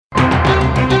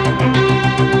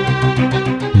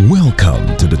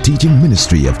teaching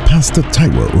ministry of Pastor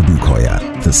Taiwo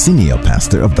Odukoya, the senior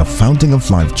pastor of the Fountain of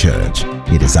Life Church.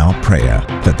 It is our prayer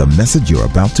that the message you're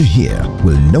about to hear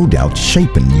will no doubt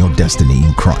shape your destiny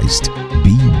in Christ.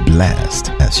 Be blessed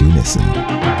as you listen.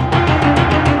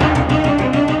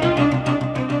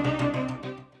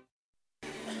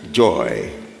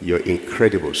 Joy, your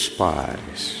incredible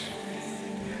spice.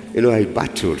 You know, I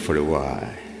battled for a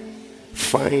while,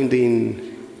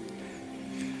 finding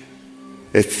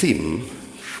a theme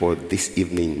for this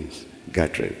evening's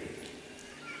gathering.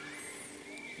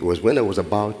 It was when I was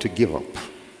about to give up.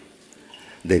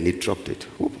 Then he dropped it.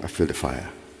 Oop, I feel the fire.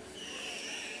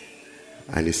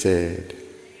 And he said,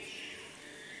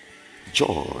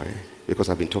 joy, because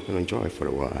I've been talking on joy for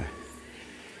a while.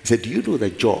 He said, do you know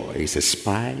that joy is a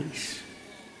spice?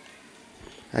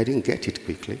 I didn't get it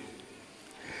quickly.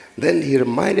 Then he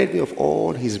reminded me of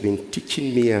all he's been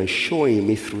teaching me and showing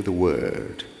me through the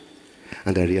word.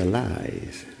 And I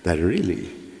realized that really,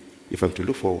 if I'm to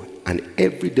look for an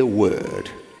everyday word,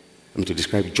 I'm to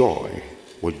describe joy,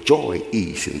 what joy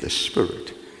is in the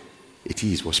spirit, it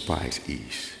is what spice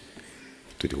is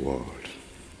to the world.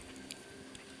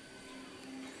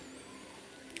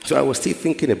 So I was still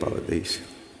thinking about this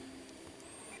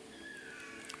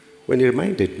when he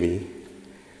reminded me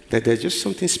that there's just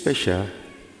something special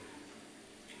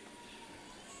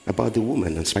about the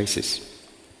woman and spices.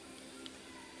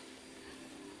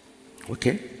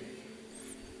 Okay?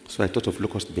 So I thought of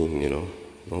locust bean,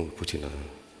 when we put in a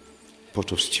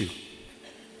pot of stew.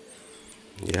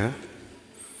 Yeah?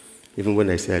 Even when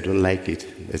I say I don't like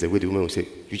it, there's a way the woman will say,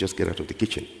 you just get out of the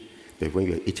kitchen. But when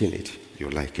you're eating it, you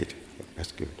like it.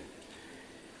 That's good.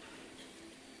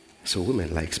 So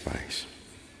women like spice.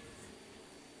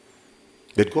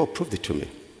 But God proved it to me.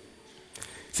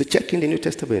 So check in the New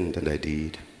Testament, and I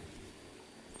did.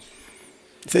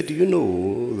 He said, do you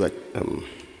know that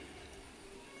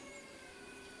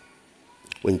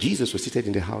when Jesus was seated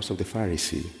in the house of the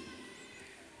Pharisee,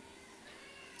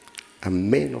 and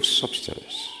men of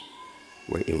substance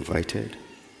were invited,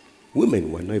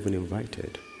 women were not even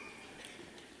invited.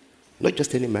 Not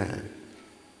just any man.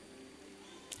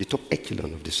 The top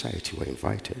echelon of the society were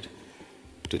invited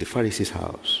to the Pharisee's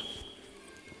house.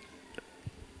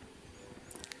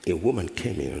 A woman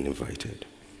came in uninvited.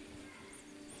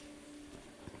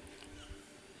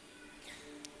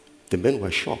 The men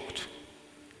were shocked.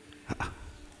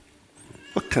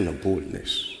 What kind of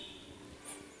boldness?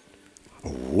 A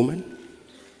woman?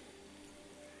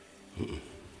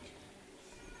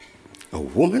 A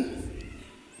woman?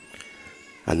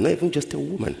 And not even just a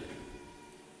woman.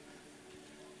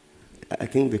 I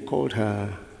think they called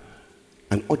her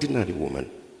an ordinary woman.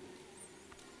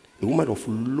 A woman of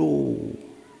low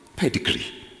pedigree.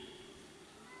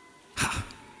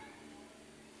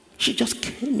 She just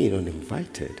came in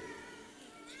uninvited.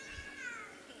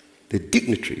 The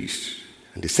dignitaries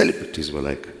and the celebrities were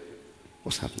like,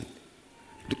 what's happening?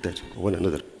 Looked at one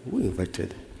another. Who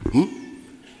invited?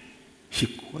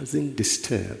 She wasn't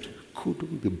disturbed,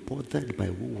 couldn't be bothered by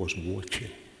who was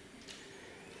watching.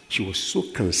 She was so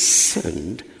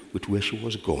concerned with where she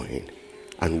was going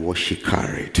and what she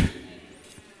carried.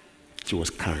 She was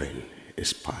carrying a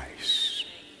spice.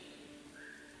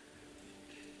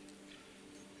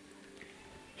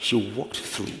 She walked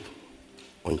through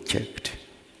unchecked.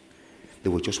 They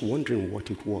were just wondering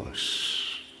what it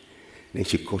was. Then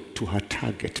she got to her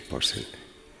target person,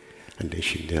 and then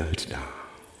she knelt down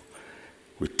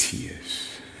with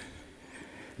tears.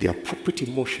 The appropriate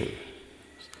emotion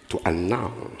to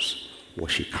announce what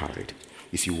she carried.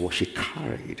 You see, what she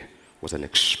carried was an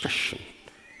expression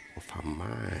of her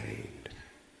mind.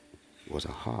 It was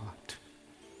her heart.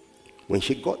 When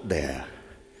she got there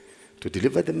to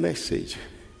deliver the message,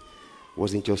 it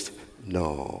wasn't just,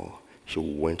 no, she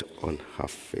went on her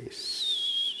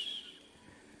face.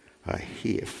 Her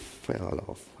hair fell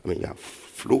off. Her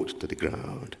flowed to the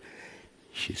ground.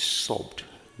 She sobbed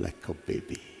like a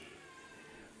baby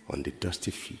on the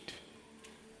dusty feet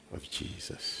of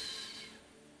Jesus.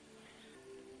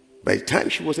 By the time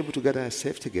she was able to get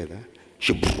herself together,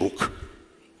 she broke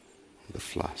the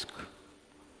flask.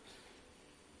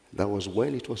 That was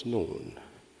when it was known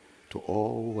to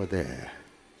all who were there.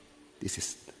 This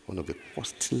is one of the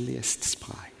costliest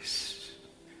spice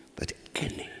that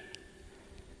any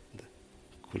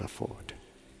could afford.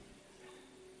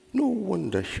 No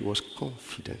wonder she was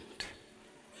confident.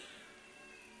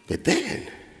 But then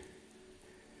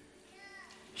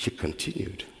she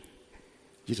continued.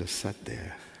 Jesus sat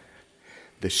there.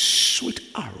 The sweet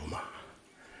aroma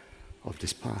of the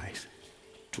spice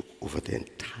took over the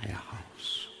entire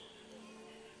house.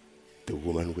 The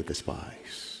woman with the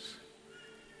spice.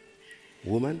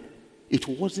 Woman,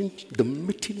 The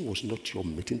meeting was not your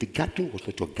meeting. The gathering was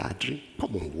not your gathering.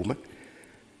 Come on, woman.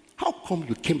 How come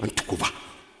you came and took over?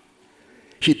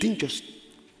 She didn't just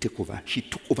take over. She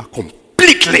took over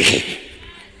completely.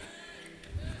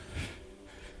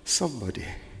 Somebody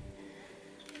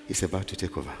is about to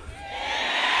take over.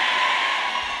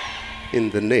 In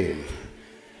the name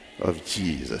of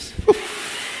Jesus.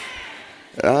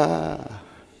 And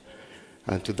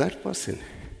to that person,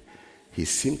 he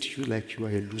seemed to you like you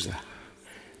are a loser,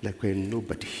 like you are a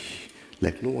nobody,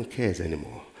 like no one cares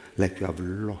anymore, like you have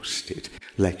lost it,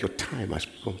 like your time has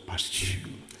gone past you.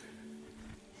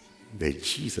 But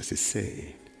Jesus is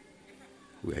saying,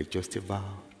 we are just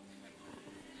about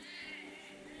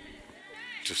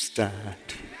to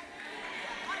start.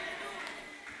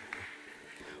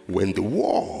 When the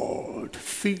world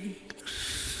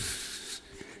thinks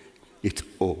it's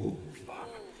over,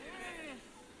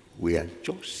 we are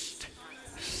just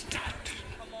starting.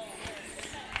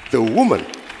 The woman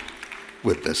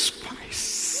with the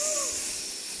spice.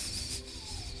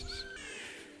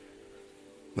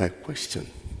 My question,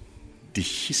 did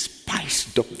she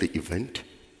spice up the event?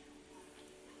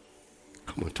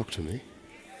 Come on, talk to me.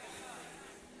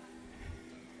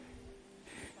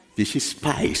 Did she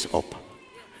spice up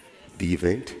the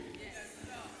event?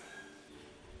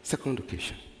 Second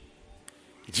occasion.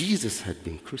 Jesus had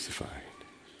been crucified,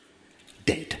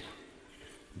 dead,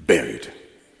 buried.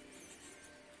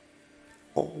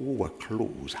 All who were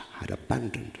close had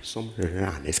abandoned. Some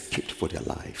ran, escaped for their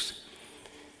lives.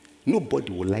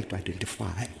 Nobody would like to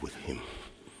identify with him.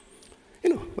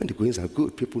 You know, when the goings are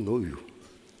good, people know you.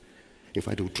 In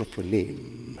fact, they will drop your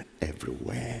name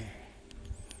everywhere.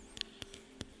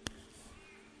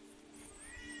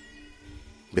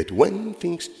 But when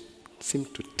things seem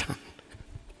to turn,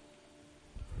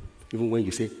 even when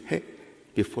you say, hey,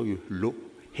 before you low,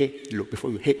 hey, low,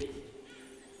 before you hey,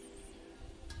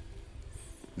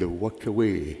 they walk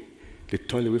away, they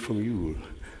turn away from you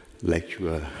like you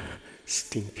are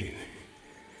stinking.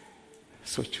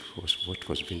 Such was what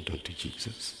was being done to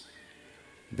Jesus.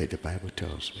 But the Bible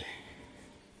tells me,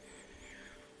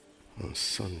 on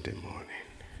Sunday morning,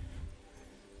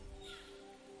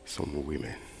 some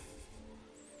women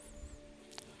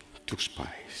took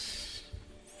spice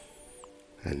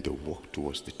and they walked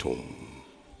towards the tomb.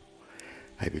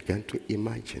 I began to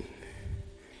imagine,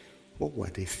 what were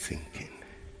they thinking?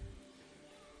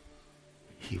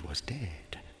 He was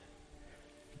dead,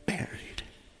 buried.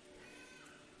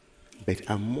 But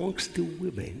amongst the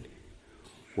women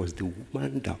was the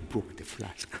woman that broke the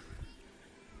flask.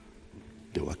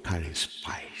 They were carrying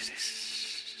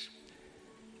spices.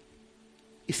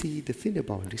 You see, the thing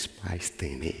about this spice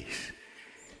thing is,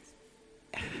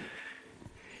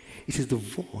 it is the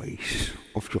voice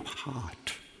of your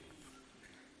heart.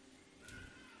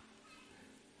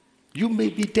 You may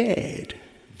be dead,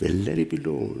 but let it be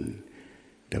known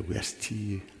that we are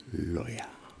still loyal.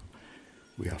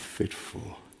 We are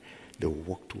faithful. They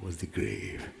walked towards the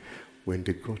grave. When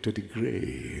they got to the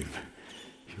grave,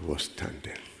 he was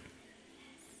standing.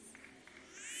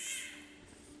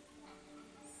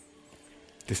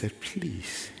 They said,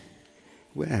 please,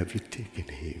 where have you taken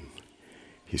him?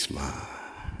 He smiled.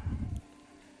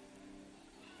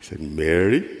 He said,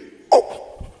 Mary?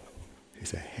 Oh! He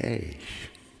said, hey.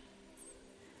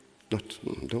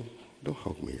 Don't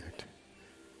hug me yet.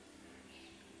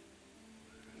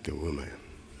 The woman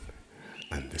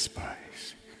and the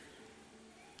spies.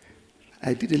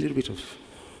 I did a little bit of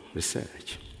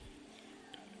research.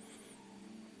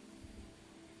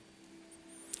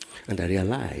 And I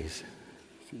realized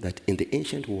that in the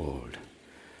ancient world,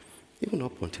 even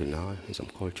up until now, in some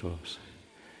cultures,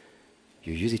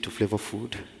 you use it to flavor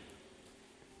food.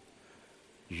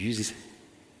 You use it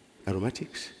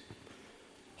aromatics,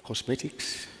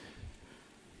 cosmetics,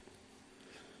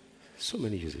 so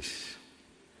many uses.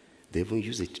 They even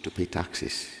use it to pay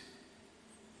taxes.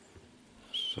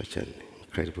 Such an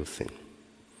incredible thing.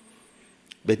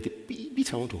 But the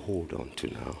bit I want to hold on to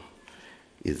now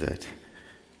is that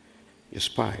your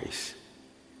spice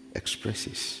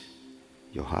expresses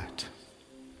your heart.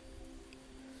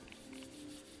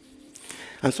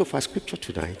 And so for scripture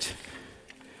tonight,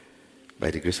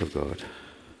 by the grace of God,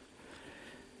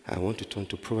 I want to turn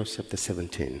to Proverbs chapter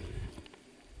 17.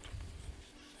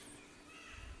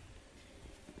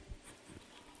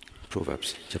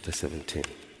 Proverbs chapter 17,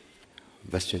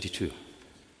 verse 22.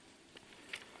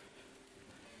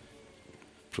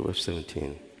 Proverbs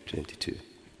 17, 22.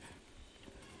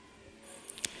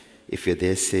 If you're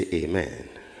there, say amen.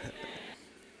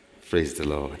 Praise the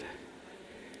Lord.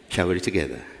 Shall we read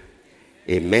together?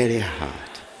 A merry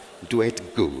heart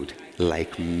doeth good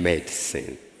like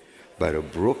medicine, but a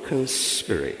broken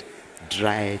spirit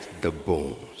dried the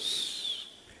bones.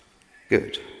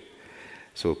 Good.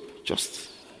 So just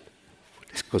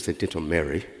let's concentrate on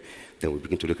Mary, then we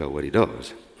begin to look at what it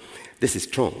does. This is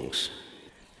Strong's.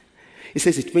 It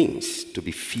says it means to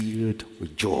be filled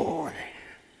with joy.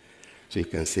 So you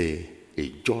can say a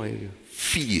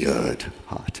joy-filled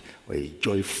heart or a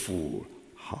joyful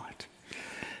heart.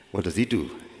 What does he do?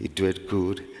 He doeth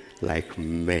good like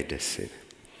medicine.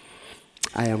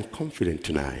 I am confident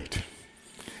tonight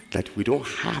that we don't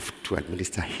have to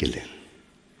administer healing.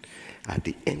 At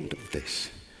the end of this,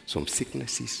 some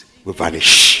sicknesses will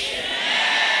vanish.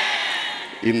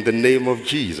 In the name of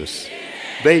Jesus.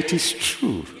 But it is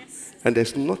true. And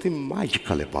there's nothing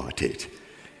magical about it.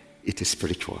 It is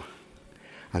spiritual.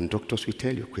 And doctors will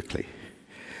tell you quickly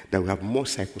that we have more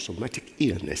psychosomatic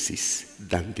illnesses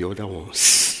than the other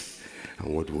ones.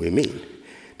 And what do we mean?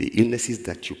 The illnesses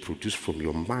that you produce from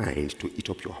your mind to eat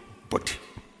up your body.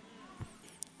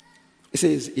 It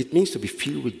says it means to be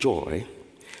filled with joy,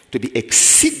 to be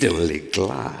exceedingly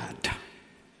glad.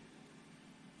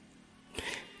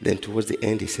 Then towards the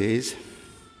end, he says,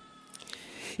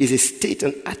 is a state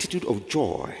and attitude of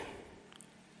joy.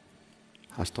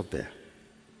 I'll stop there.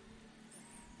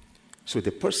 So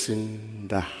the person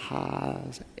that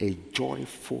has a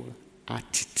joyful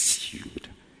attitude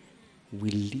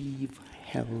will live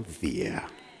healthier.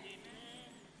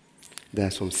 There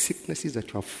are some sicknesses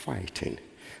that you are fighting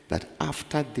that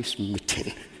after this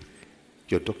meeting,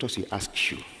 your doctors will ask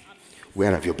you,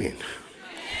 where have you been?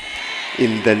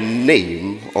 In the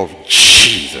name of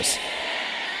Jesus.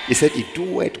 He said, he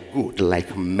doeth good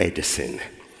like medicine.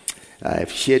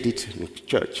 I've shared it in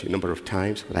church a number of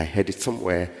times, but I heard it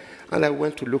somewhere, and I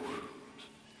went to look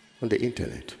on the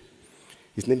internet.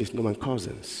 His name is Norman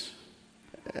Cousins.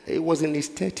 He was in his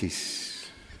 30s.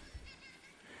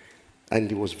 And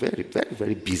he was very, very,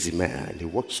 very busy man. He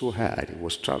worked so hard. He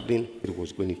was traveling. He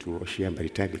was going into Russia. And by the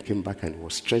time he came back, and he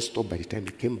was stressed up, by the time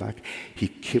he came back, he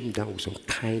came down with some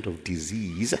kind of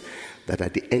disease that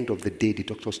at the end of the day, the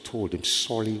doctors told him,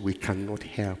 sorry, we cannot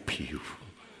help you.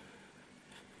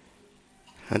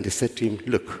 And they said to him,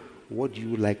 look, what do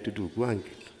you like to do? Go and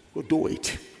go do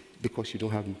it, because you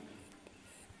don't have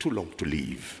too long to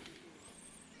live.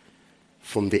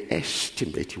 From the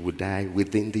estimate, he would die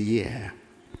within the year.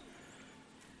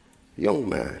 Young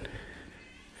man.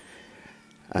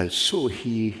 And so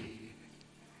he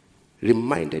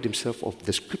reminded himself of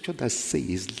the scripture that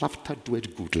says, laughter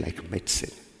doeth good like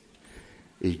medicine.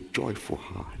 A joyful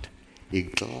heart, a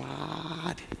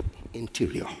glad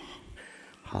interior.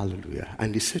 Hallelujah.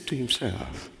 And he said to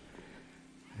himself,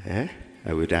 I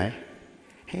will die.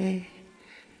 Hey,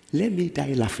 let me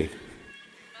die laughing.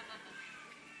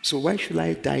 So why should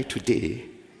I die today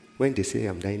when they say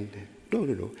I'm dying?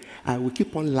 No. I will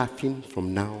keep on laughing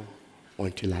from now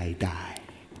until I die.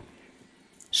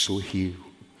 So he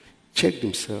checked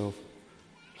himself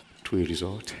to a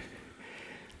resort,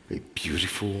 a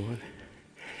beautiful one,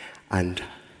 and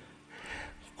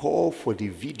called for the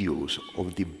videos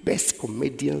of the best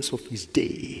comedians of his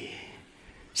day,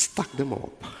 stack them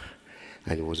up.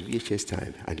 And it was VHS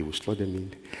time, and he would slot them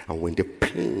in. And when the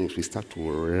pains will start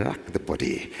to rack the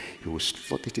body, he would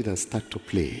slot it in and start to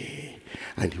play.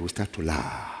 And he would start to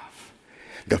laugh.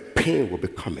 The pain will be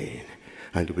coming,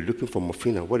 and he'll be looking for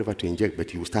morphine and whatever to inject, but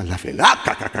he will start laughing.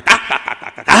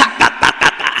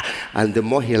 And the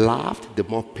more he laughed, the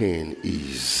more pain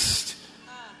eased.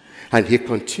 And he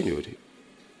continued.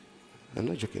 I'm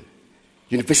not joking.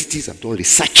 Universities have done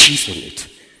researches on it.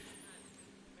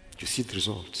 You see the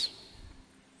results.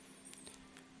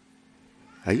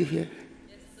 Are you here?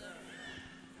 Yes,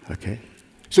 sir. Okay.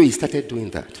 So he started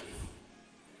doing that.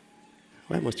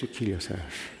 Why must you kill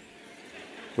yourself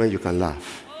when you can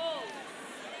laugh?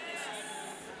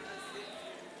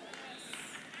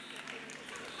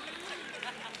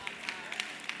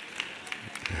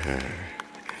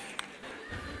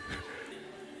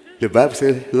 The Bible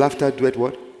says, laughter doeth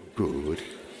what? Good.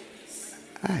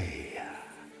 Aye.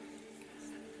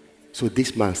 So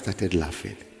this man started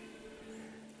laughing.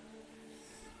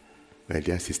 My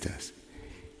dear sisters,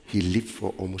 he lived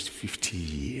for almost 50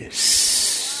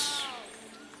 years.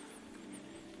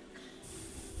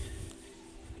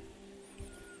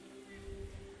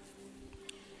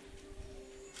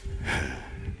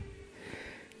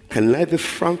 Can I be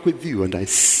frank with you? And I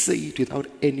say it without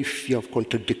any fear of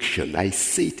contradiction. I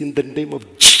say it in the name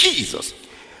of Jesus.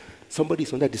 Somebody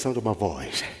is under the sound of my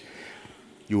voice.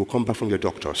 You will come back from your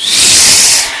doctors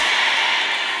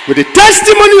with the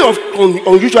testimony of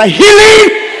unusual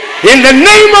healing in the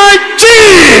name of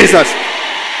Jesus.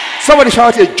 Somebody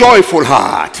shout a joyful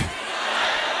heart.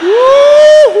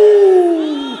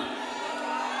 Woo-hoo.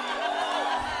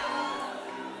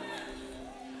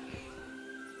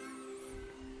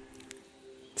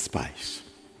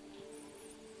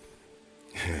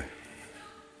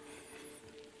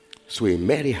 So a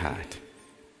merry heart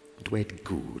doeth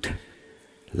good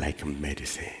like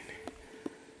medicine,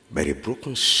 but a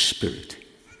broken spirit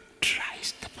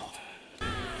tries the bone.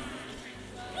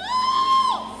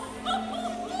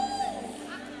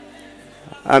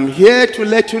 I'm here to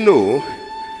let you know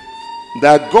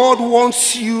that God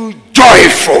wants you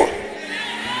joyful.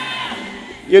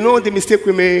 You know the mistake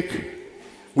we make?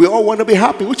 We all want to be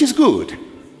happy, which is good.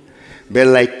 But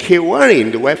like Kay Warren,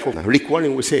 the wife of Rick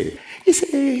Warren, would say, he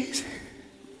says,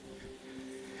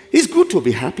 it's good to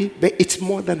be happy, but it's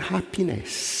more than happiness.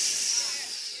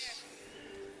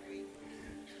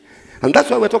 And that's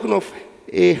why we're talking of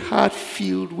a heart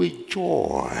filled with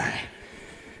joy.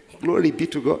 Glory be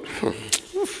to God.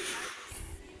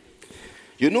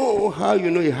 You know how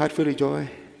you know your heart filled with joy?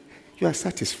 You are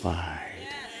satisfied.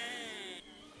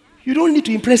 You don't need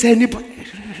to impress anybody.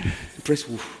 Impress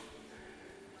who?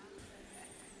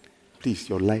 Please,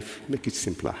 your life, make it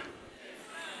simpler.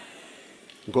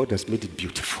 God has made it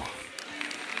beautiful.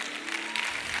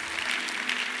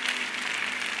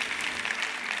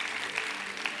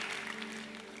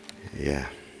 Yeah.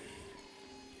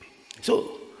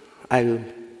 So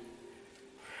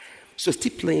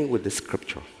still playing with the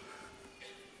scripture.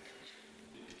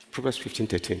 Proverbs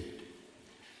 15:13.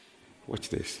 Watch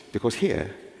this. Because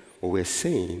here, what we're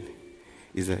saying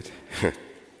is that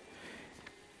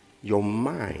your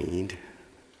mind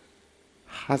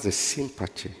has a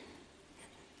sympathy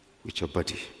with your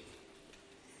body.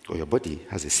 Or your body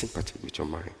has a sympathy with your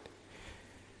mind.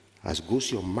 As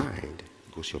goes your mind,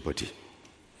 goes your body.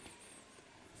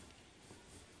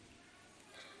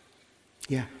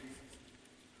 Yeah.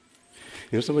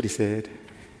 You know, somebody said,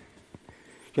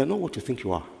 you are not what you think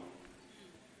you are.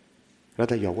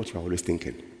 Rather, you are what you are always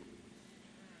thinking.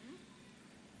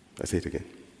 I'll say it again.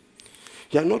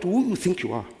 You are not who you think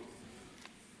you are.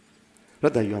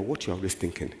 Rather, you are what you are always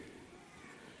thinking.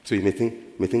 So you may think,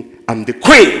 I'm the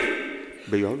queen.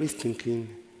 But you're always thinking,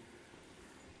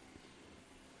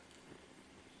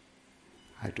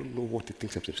 I don't know what he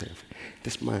thinks of himself.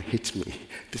 This man hates me.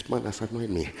 This man has annoyed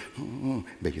me.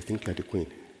 But you think you're the queen.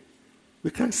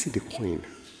 We can't see the queen.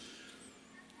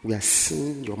 We are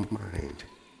seeing your mind.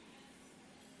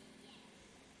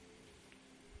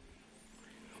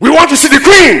 We want to see the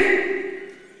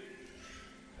queen.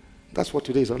 That's what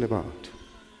today is all about.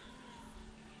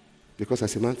 Because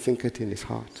as a man thinketh in his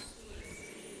heart,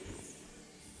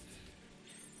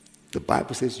 the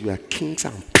Bible says you are kings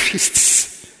and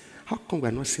priests. How come we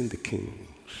are not seeing the kings?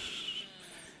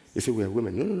 You say we are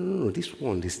women. No. This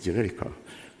one is generical.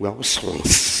 We are all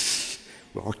sons.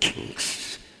 We are all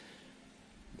kings.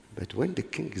 But when the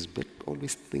king is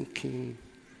always thinking,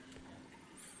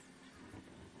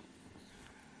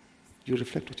 you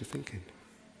reflect what you're thinking.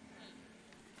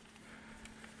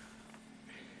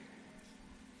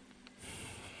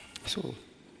 So,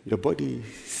 your body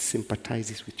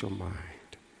sympathizes with your mind.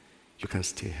 You can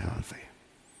stay healthy.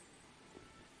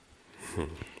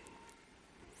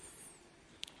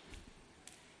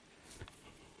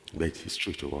 But it's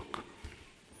true to work.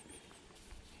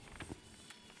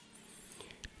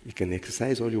 You can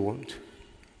exercise all you want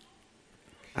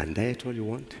and diet all you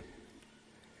want.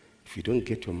 If you don't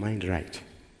get your mind right,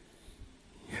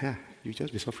 you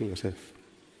just be suffering yourself.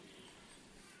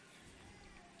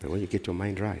 But when you get your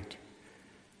mind right,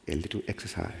 a little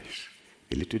exercise,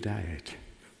 a little diet,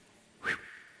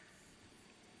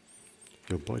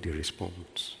 your body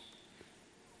responds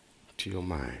to your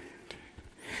mind.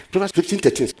 Proverbs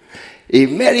 15:13. A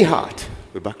merry heart,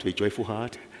 we're back to a joyful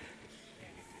heart,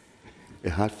 a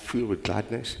heart filled with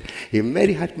gladness. A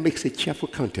merry heart makes a cheerful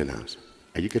countenance.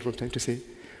 Are you getting what I'm trying to say?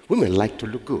 Women like to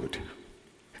look good.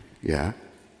 Yeah?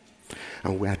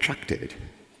 And we're attracted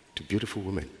to beautiful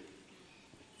women.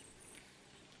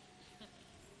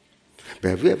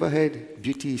 But have you ever heard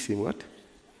beauty is in what?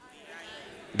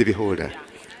 The beholder.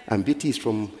 And beauty is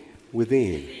from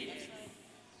within.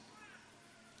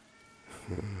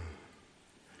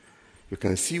 You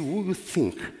can see who you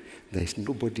think there is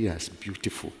nobody as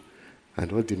beautiful.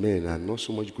 And all the men are not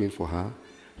so much going for her,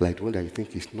 like the one that you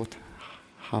think is not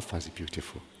half as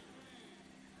beautiful.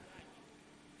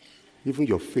 Even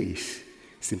your face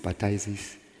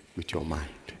sympathizes with your mind.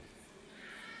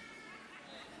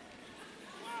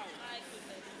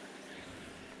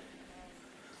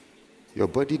 Your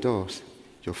body does,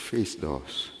 your face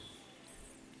does.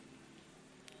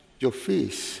 Your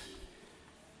face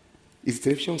is the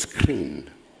television screen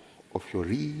of your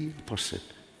real person.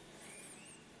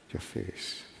 Your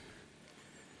face.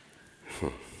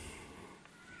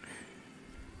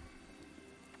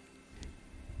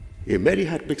 A merry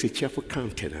heart makes a cheerful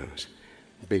countenance,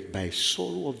 But by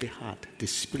sorrow of the heart, the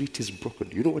spirit is broken.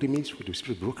 You know what it means for the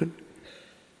spirit broken?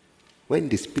 When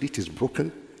the spirit is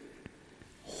broken,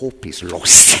 hope is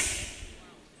lost.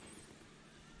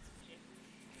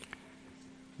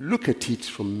 Look at it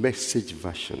from Message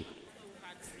version.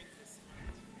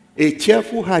 A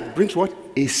cheerful heart brings what?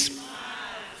 A smile.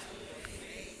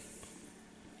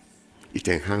 It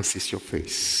enhances your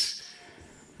face.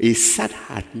 A sad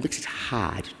heart makes it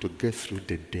hard to get through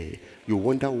the day. You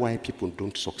wonder why people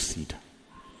don't succeed.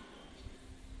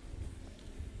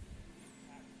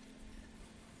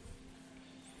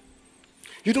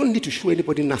 You don't need to show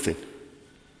anybody nothing.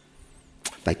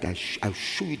 Like I'll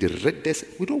show you the redness.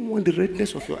 We don't want the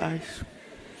redness of your eyes.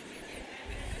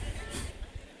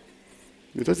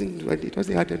 It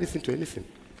doesn't add anything to anything.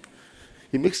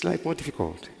 It makes life more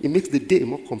difficult. It makes the day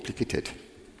more complicated.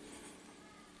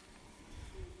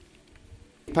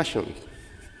 Passion.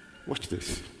 Watch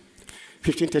this.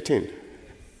 15:13.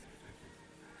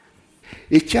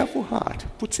 A cheerful heart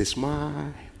puts a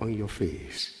smile on your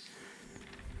face,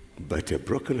 but a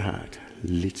broken heart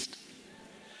leads.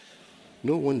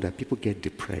 No wonder people get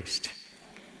depressed.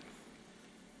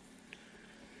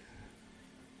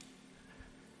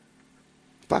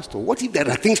 Pastor, what if there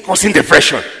are things causing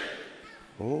depression?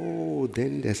 Oh,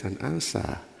 then there's an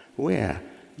answer. Where?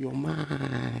 Your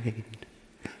mind.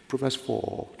 Proverbs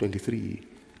 4:23.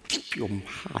 Keep your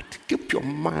heart, keep your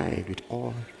mind with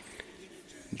all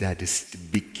that is the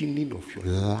beginning of your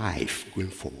life going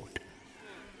forward.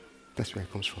 That's where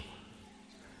it comes from.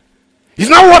 It's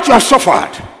not what you have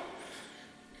suffered.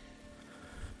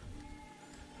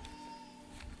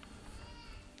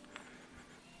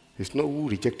 It's not who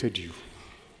rejected you.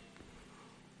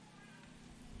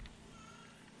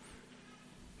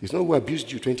 It's not who abused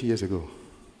you 20 years ago.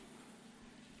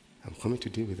 I'm coming to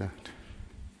deal with that.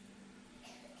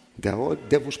 They're all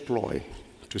devil's ploy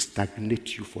to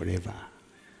stagnate you forever.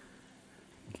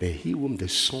 But he whom the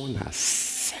Son has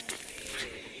set free.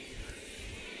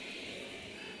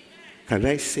 Can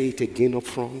I say it again up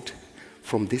front?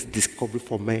 From this Discovery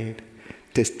for Men,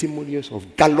 testimonials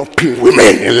of galloping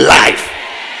women in life.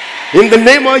 In the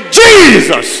name of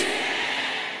Jesus.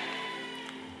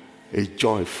 A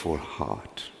joyful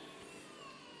heart.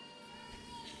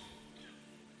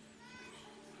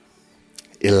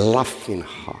 A laughing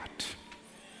heart.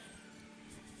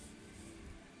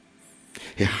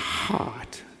 A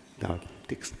heart that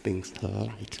takes things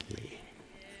lightly.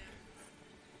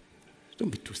 Don't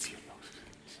be too serious.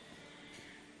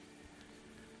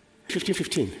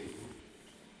 15:15.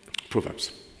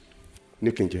 Proverbs.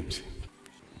 New King James.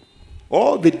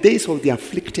 All the days of the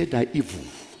afflicted are evil,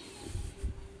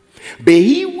 but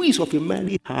he who is of a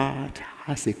merry heart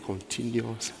has a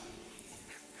continuous.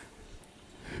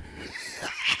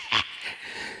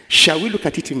 Shall we look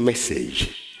at it in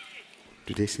Message?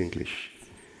 Today's English.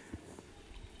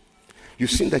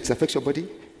 You've seen that it affects your body,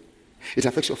 it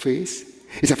affects your face,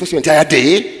 it affects your entire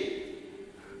day.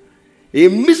 A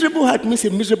miserable heart means a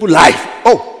miserable life.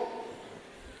 Oh!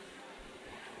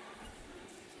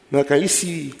 Now can you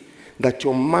see that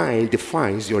your mind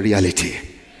defines your reality?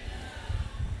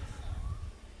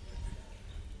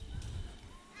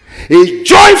 A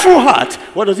joyful heart,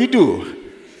 what does it do?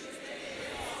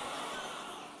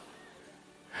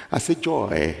 I say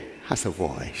joy has a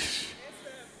voice.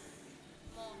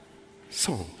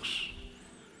 Songs,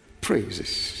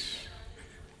 praises,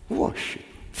 worship,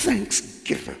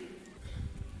 thanksgiving.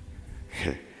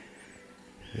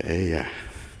 Yeah.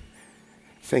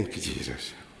 Thank you,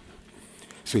 Jesus.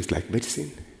 So it's like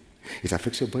medicine. It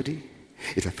affects your body.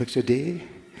 It affects your day.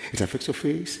 It affects your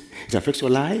face. It affects your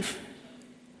life.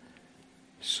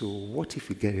 So what if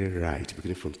we get it right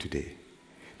beginning from today?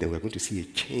 Then we're going to see a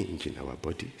change in our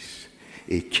bodies,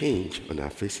 a change on our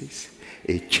faces,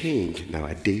 a change in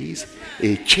our days,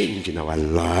 a change in our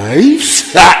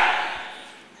lives.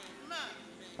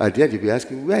 At the end, you'll be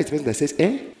asking, where is the person that says,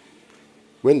 eh?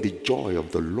 When the joy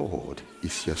of the Lord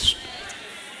is your strength.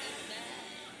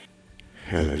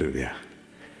 Hallelujah.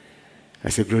 I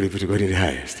say, glory be to God in the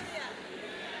highest.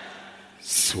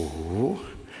 So,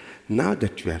 now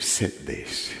that you have said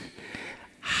this,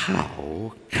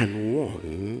 how can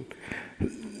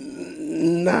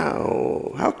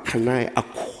I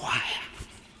acquire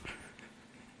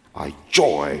a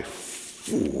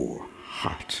joyful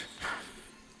heart?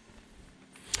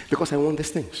 Because I want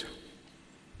these things.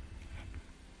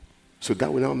 So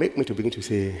that will now make me to begin to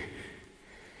say,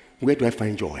 where do I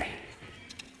find joy?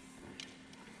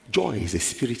 Joy is a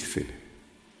spirit thing.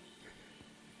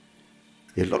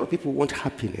 A lot of people want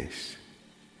happiness.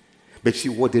 But see,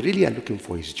 what they really are looking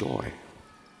for is joy.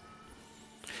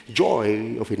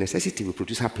 Joy of a necessity will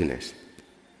produce happiness.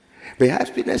 But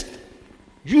happiness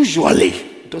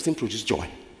usually doesn't produce joy.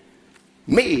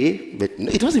 May, but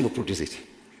it doesn't even produce it.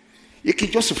 It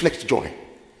can just reflect joy.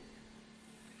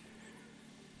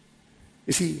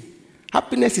 You see,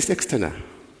 happiness is external.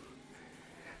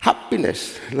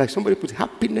 Happiness, like somebody put,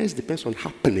 happiness depends on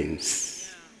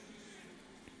happenings.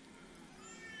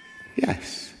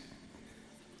 Yes.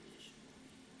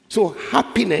 So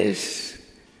happiness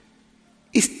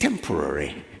is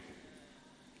temporary.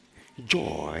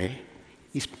 Joy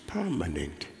is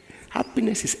permanent.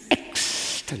 Happiness is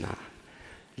external.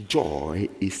 Joy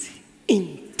is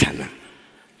internal.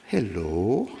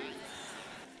 Hello?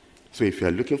 So if you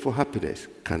are looking for happiness,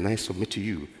 can I submit to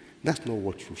you? That's not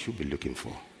what you should be looking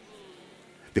for.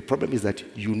 The problem is that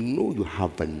you know you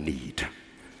have a need.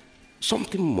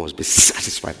 Something must be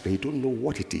satisfied, but you don't know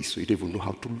what it is, so you don't even know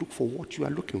how to look for what you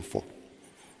are looking for.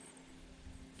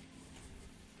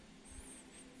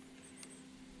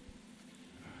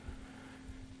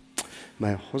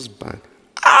 My husband,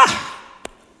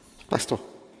 Pastor,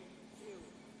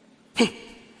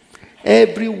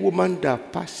 every woman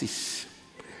that passes,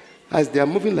 as they are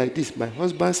moving like this, my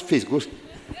husband's face goes,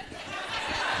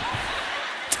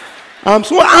 I'm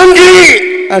so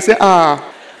angry. I say,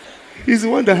 he's the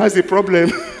one that has a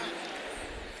problem.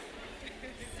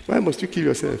 Why must you kill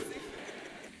yourself?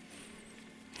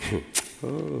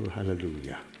 Oh,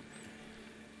 hallelujah.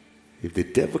 If the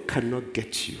devil cannot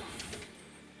get you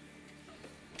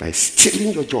by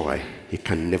stealing your joy, he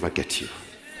can never get you.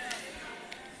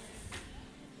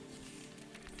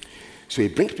 So he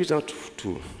brings me down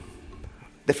to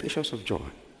definitions of joy.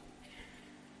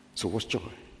 So what's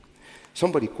joy?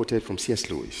 Somebody quoted from C.S.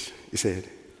 Lewis. He said,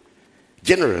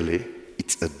 generally,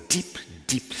 it's a deep,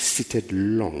 deep-seated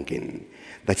longing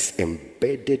that is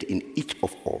embedded in each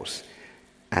of us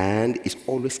and is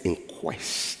always in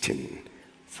question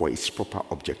for its proper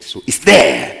object. So it's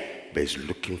there, but it's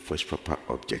looking for its proper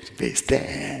object. But it's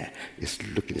there. It's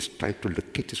trying to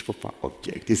locate its proper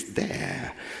object. It's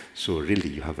there. So really,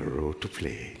 you have a role to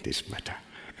play in this matter.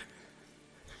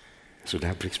 So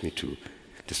that brings me to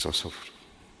the source of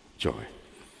joy.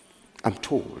 I'm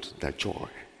told that joy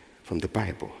from the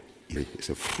Bible is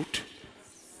a fruit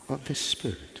of the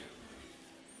Spirit.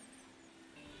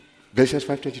 Galatians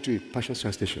 5:22, Passion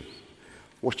Translation.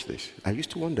 Watch this. I used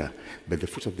to wonder, but the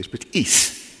fruit of the Spirit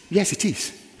is. Yes, it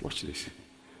is. Watch this.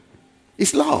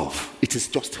 It's love. It is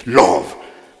just love.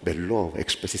 But love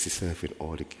expresses itself in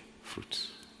all the fruits.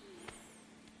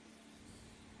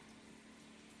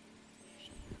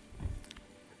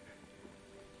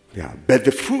 Yeah, but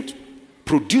the fruit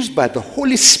produced by the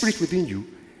Holy Spirit within you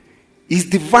is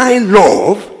divine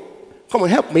love. Come on,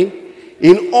 help me.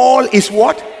 In all its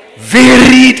what?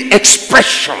 Varied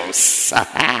expressions.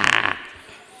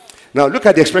 Now look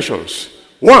at the expressions.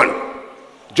 1,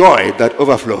 joy that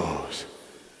overflows.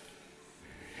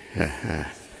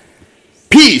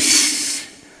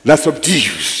 Peace that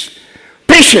subdues.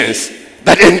 Patience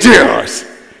that endures.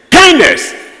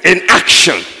 Kindness in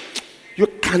action. You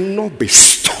cannot be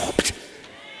stopped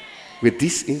with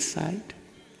this inside.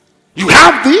 You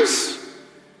have this.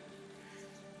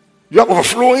 You have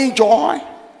overflowing joy,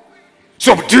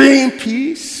 subduing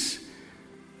peace,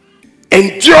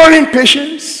 enduring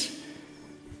patience.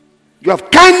 You have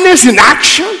kindness in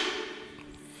action.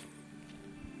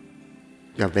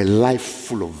 You have a life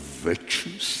full of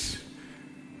virtues,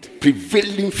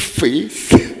 prevailing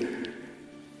faith,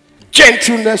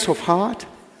 gentleness of heart.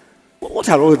 What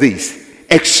are all these?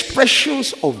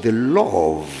 Expressions of the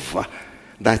love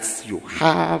that you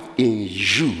have in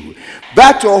you.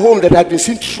 That your home that had been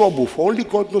seeing trouble for only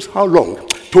God knows how long.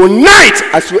 Tonight,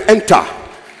 as you enter,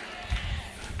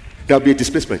 there'll be a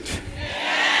displacement.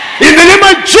 In the name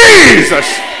of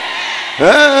Jesus.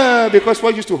 Because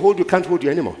what used to hold you can't hold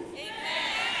you anymore.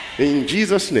 In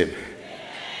Jesus' name.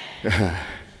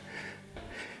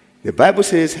 The Bible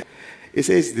says, it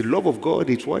says the love of God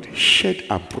is what? Shed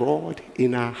abroad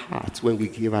in our hearts when we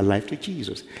give our life to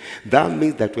Jesus. That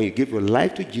means that when you give your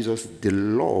life to Jesus, the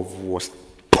love was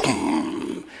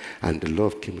boom, and the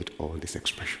love came with all these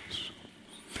expressions.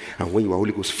 And when you are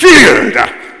Holy Ghost filled,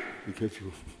 He gave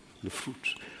you the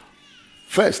fruit.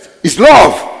 First is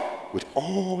love with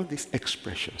all these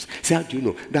expressions. See, how do you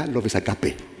know? That love is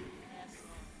agape.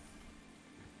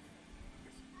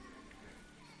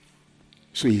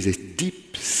 So it's a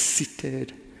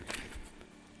deep-seated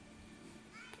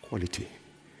quality.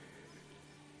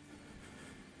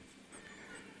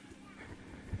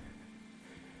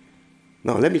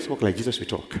 Now, let me talk like Jesus will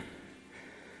talk.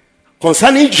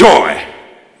 Concerning joy,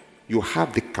 you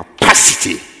have the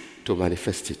capacity to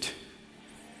manifest it.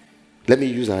 Let me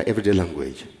use our everyday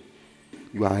language.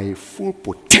 You are a full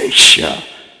potential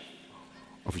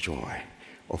of joy,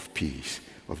 of peace,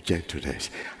 of gentleness.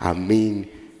 I mean,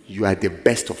 you are the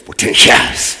best of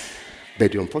potentials.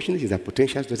 But the unfortunate is that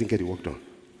potentials doesn't get the work done.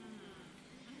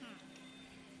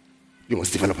 You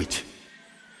must develop it.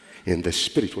 In the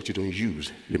spirit, what you don't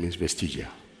use remains vestigial.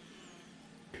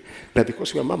 But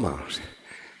because we are mammals,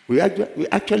 we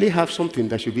actually have something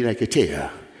that should be like a tail.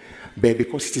 But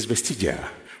because it is vestigial,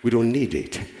 we don't need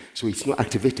it. So it's not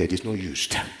activated, it's not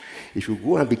used. If you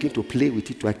go and begin to play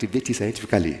with it to activate it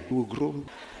scientifically, it will grow.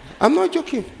 I'm not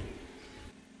joking.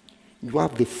 You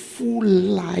have the full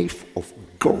life of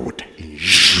God in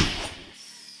you.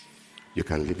 You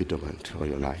can leave it dormant all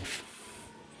your life.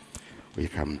 Or you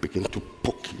can begin to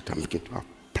poke it and begin to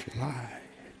apply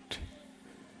it.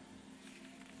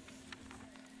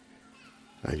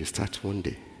 And you start one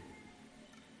day.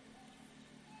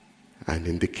 And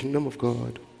in the kingdom of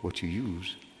God, what you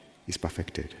use is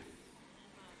perfected.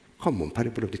 Come on,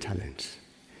 parable of the talents.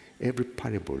 Every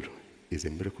parable is a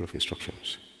miracle of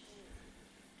instructions.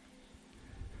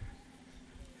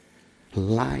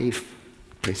 Life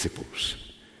principles.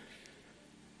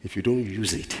 If you don't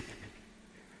use it,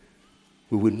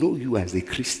 we will know you as a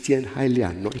Christian, highly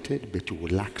anointed, but you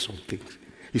will lack some things.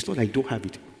 It's not like you don't have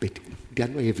it, but they are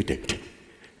not evident.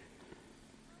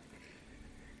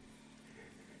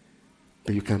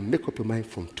 But you can make up your mind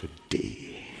from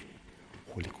today.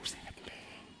 Holy Ghost, help me.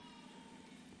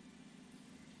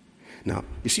 Now,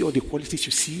 you see all the qualities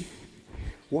you see?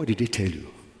 What did they tell you?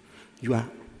 You are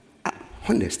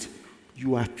honest.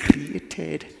 You are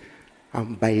created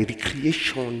and by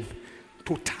recreation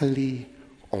totally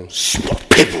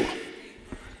unstoppable.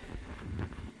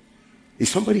 Is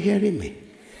somebody hearing me?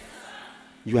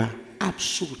 You are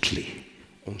absolutely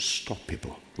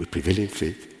unstoppable with prevailing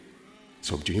faith,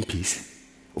 subduing peace,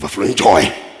 overflowing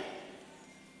joy.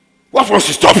 What wants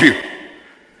to stop you?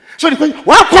 So the question,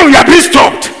 why come you are being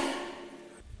stopped?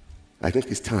 I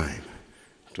think it's time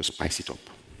to spice it up.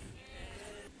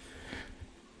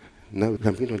 Now we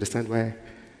can begin to understand why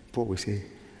Paul will say,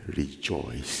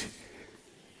 rejoice.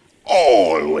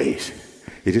 Always.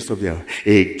 It didn't stop there.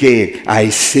 Again, I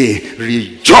say,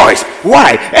 rejoice.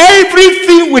 Why?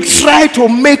 Everything will try to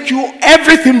make you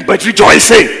everything but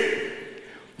rejoicing.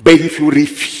 But if you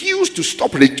refuse to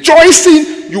stop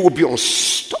rejoicing, you will be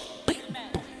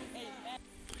unstoppable.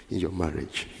 In your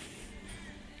marriage,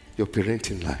 your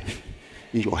parenting life,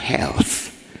 in your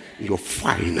health, in your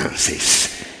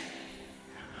finances,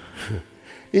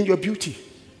 in your beauty.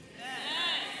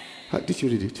 How did you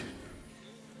read it?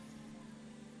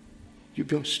 You'll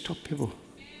be unstoppable.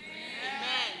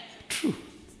 True.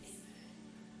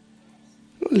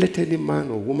 Don't let any man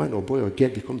or woman or boy or girl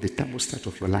become the thermostat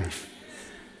of your life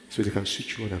so they can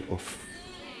switch you on and off.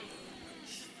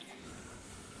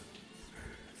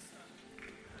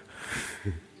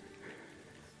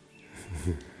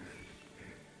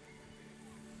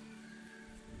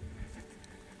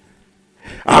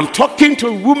 I'm talking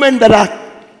to women that are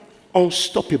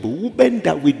unstoppable, women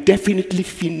that will definitely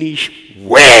finish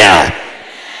well.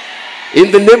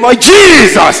 In the name of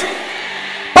Jesus.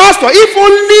 Pastor, if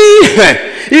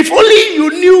only you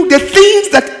knew the things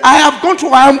that I have gone through,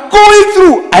 I am going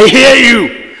through. I hear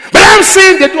you. But I'm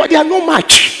saying that they are no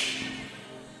match.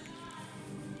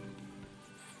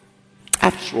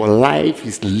 After all, life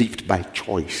is lived by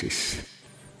choices.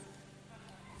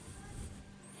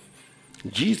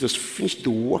 Jesus finished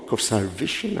the work of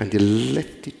salvation and he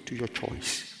left it to your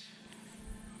choice.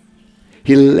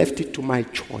 He left it to my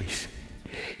choice.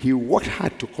 He worked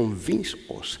hard to convince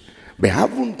us. But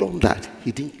having done that,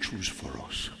 he didn't choose for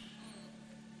us.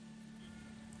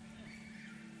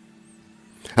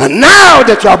 And now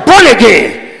that you are born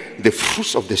again, the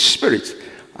fruits of the Spirit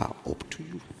are up to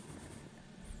you.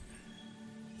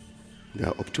 They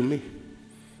are up to me.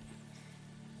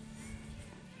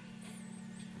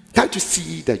 Can't you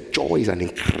see that joy is an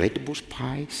incredible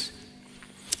spice?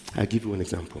 I'll give you an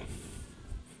example.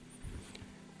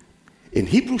 In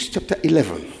Hebrews chapter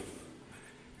 11,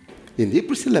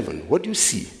 what do you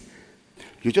see?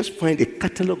 You just find a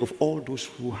catalog of all those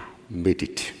who made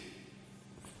it.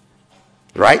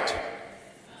 Right?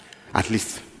 At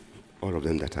least all of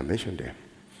them that I mentioned there.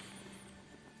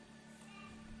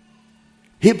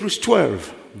 Hebrews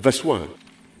 12, verse 1.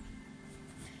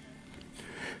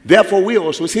 Therefore we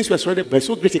also, since we are surrounded by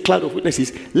so great a cloud of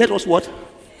witnesses, let us what?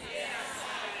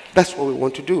 That's what we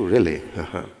want to do, really.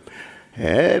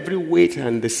 Every weight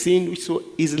and the sin which so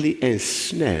easily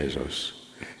ensnares us.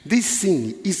 This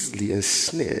sin easily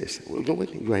ensnares. When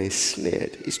you are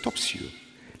ensnared, it stops you.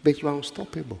 But you are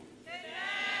unstoppable.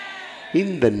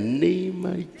 In the name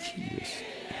of Jesus.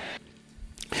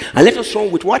 And let us run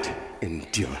with what?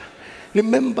 Endure.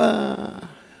 Remember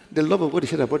the love of God is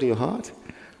shed abroad in your heart,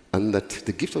 and that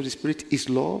the gift of the Spirit is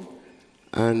love,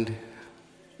 and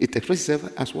it expresses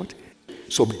itself as what?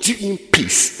 Subduing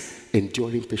peace,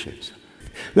 enduring patience.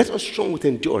 Let us strong with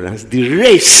endurance the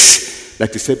race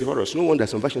that is set before us. No wonder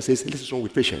some version says, let us strong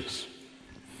with patience.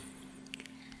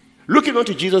 Looking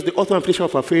unto Jesus, the author and finisher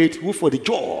of our faith, who for the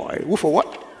joy, who for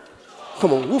what?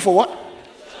 Come on, who for what?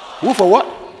 Who for what?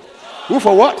 Who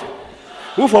for what?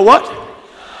 Who for what?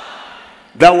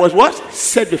 That was what?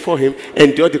 Set before him,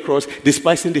 endured the cross,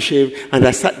 despising the shame, and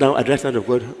I sat down at the right hand of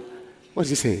God. What's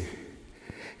he saying?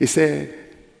 He said,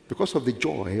 because of the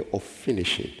joy of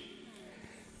finishing,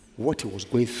 what he was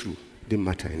going through didn't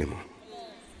matter anymore.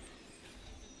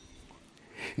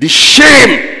 The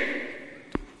shame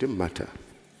didn't matter.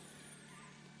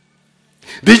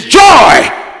 The joy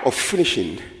of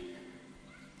finishing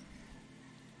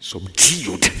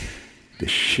subdued the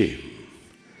shame.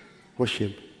 What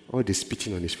shame? All the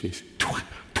spitting on his face.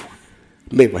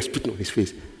 Men were spitting on his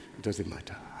face. It doesn't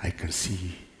matter. I can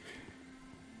see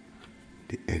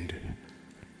the end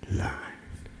line.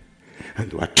 And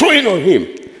they were throwing on him,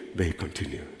 but he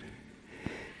continued.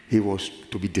 He was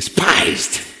to be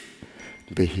despised,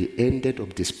 but he ended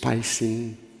up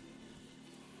despising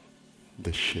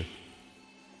the shame.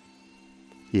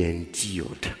 He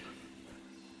endured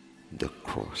the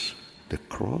cross. The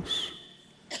cross.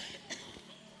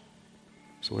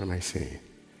 So what am I saying?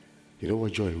 You know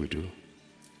what joy will do?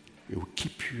 It will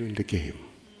keep you in the game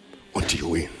until you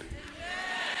win.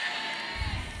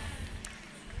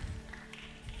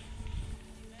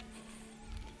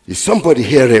 Is somebody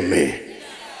hearing me?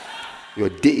 Your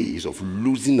days of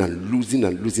losing and losing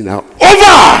and losing are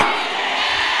over!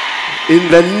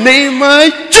 In the name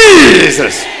of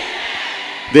Jesus!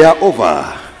 They are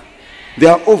over. They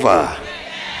are over.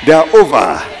 They are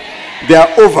over. They are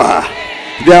over.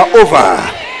 They are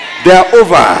over. They are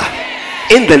over.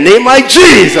 In the name of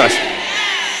Jesus.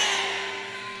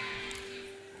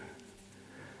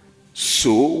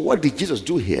 So, what did Jesus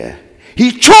do here?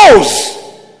 He chose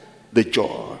the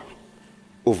joy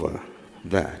over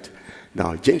that.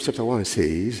 Now, James chapter 1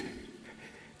 says,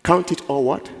 count it all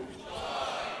what?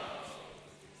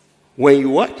 When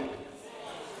you what?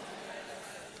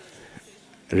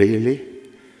 Really?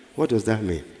 What does that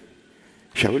mean?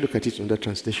 Shall we look at it in that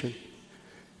translation?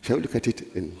 Shall we look at it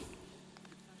in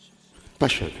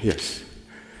Passion? Yes.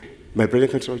 My brethren,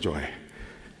 count it all joy.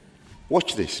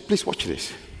 Watch this. Please watch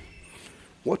this.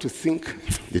 What to think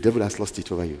the devil has lost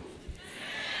it over you.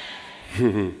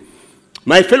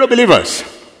 My fellow believers,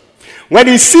 when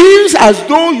it seems as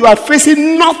though you are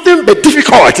facing nothing but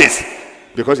difficulties,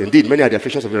 because indeed many are the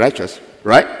afflictions of the righteous,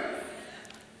 right?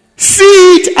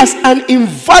 See it as an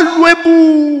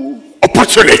invaluable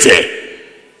opportunity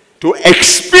to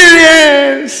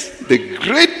experience the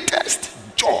greatest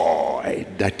joy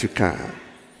that you can.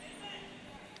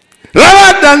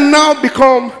 Rather than now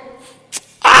become,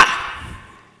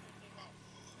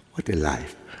 what a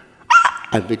life.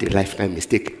 I made a lifetime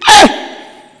mistake.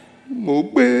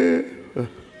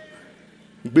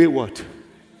 Be what?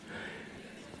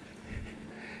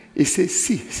 It says,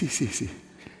 see.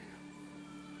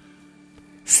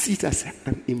 See it as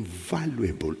an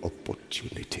invaluable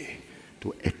opportunity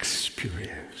to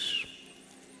experience.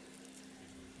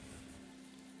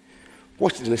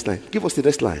 Watch the next line. Give us the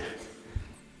next line.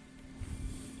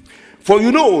 For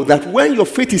you know that when your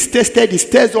faith is tested, it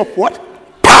stirs up what?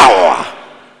 Power.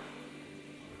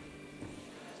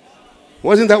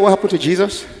 Wasn't that what happened to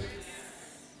Jesus?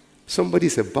 Somebody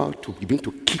is about to begin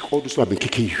to kick all those who have been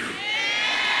kicking you.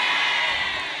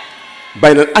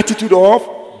 By an attitude of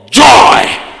joy.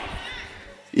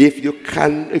 If your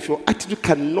attitude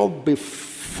cannot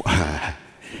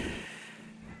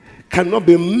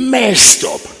be messed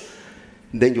up,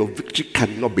 then your victory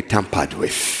cannot be tampered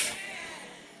with.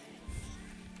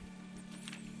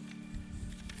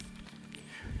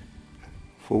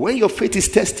 For when your faith is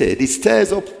tested, it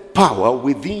stirs up power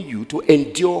within you to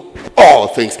endure all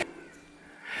things.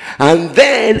 And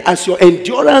then as your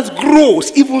endurance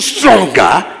grows even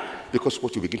stronger, because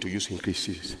what you begin to use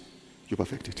increases, you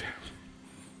perfect it.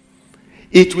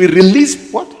 It will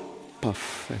release what?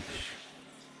 Perfection.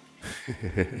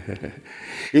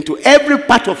 Into every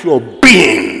part of your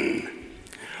being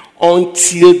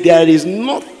until there is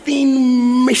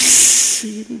nothing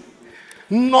missing,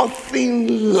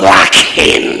 nothing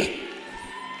lacking.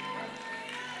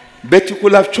 But you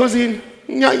could have chosen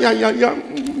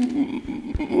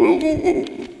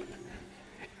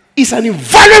It's an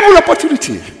invaluable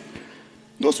opportunity.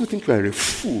 Those who think you are a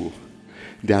fool,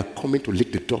 they are coming to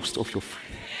lick the dust off your feet.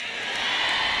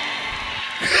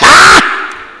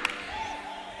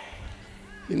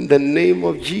 In the name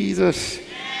of Jesus.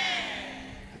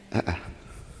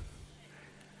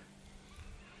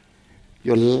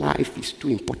 Your life is too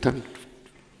important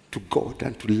to God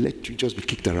and to let you just be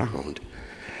kicked around.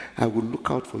 I will look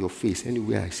out for your face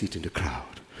anywhere I sit in the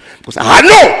crowd. Because I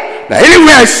know that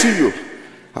anywhere I see you,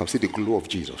 I'll see the glow of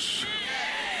Jesus.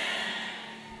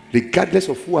 Regardless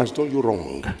of who has done you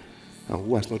wrong and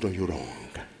who has not done you wrong.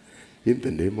 In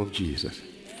the name of Jesus.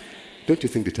 Don't you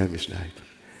think the time is right?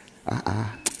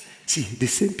 See, the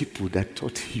same people that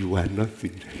thought you were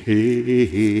nothing.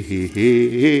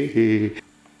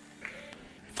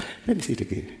 Let me say it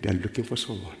again. They are looking for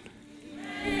someone.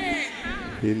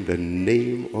 In the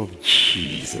name of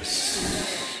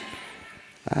Jesus.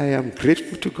 I am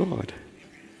grateful to God.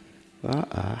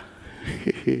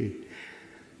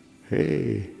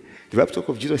 Hey. The Bible talk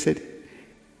of Jesus said,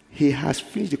 he has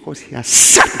finished because he has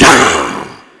sat down.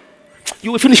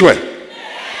 You will finish well.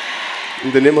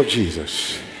 In the name of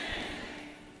Jesus.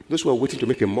 Those who are waiting to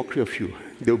make a mockery of you,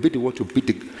 they'll be the one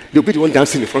they'll be the one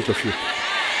dancing in front of you.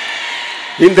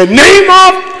 In the name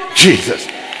of Jesus.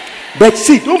 But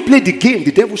see, don't play the game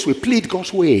the devil's way. Play it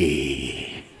God's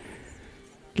way.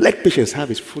 Let patience have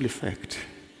its full effect.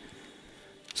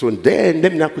 So then,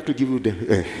 let me now quickly give you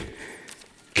the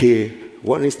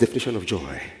Warren's definition of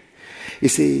joy. It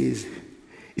says,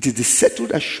 it is the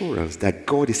settled assurance that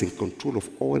God is in control of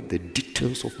all the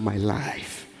details of my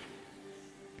life.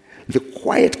 The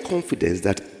quiet confidence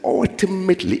that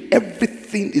ultimately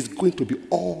everything is going to be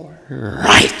all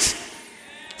right.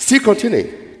 Still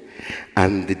continuing.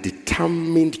 And the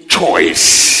determined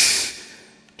choice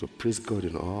to praise God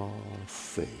in all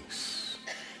things.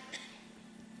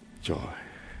 Joy.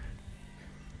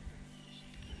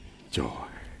 Joy.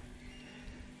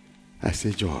 I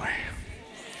say joy.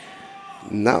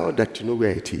 Now that you know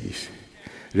where it is,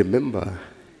 remember,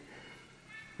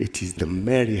 it is the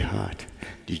merry heart,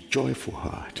 the joyful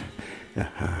heart.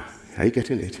 Are you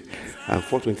getting it? And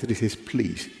 4:23 says,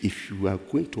 please, if you are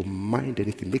going to mind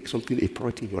anything, make something a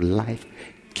priority in your life,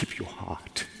 keep your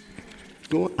heart.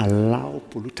 Don't allow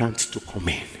pollutants to come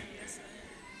in.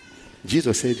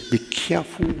 Jesus said, be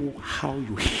careful how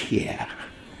you hear.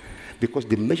 Because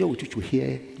the measure with which you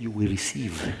hear, you will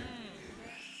receive.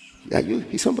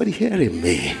 Is somebody hearing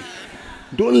me?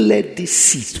 Don't let this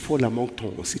seed fall among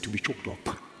thorns. It will be choked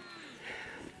up.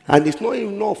 And it's not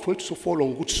enough for it to fall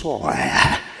on good soil.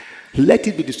 Let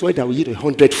it be the soil that will yield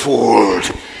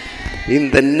 100-fold.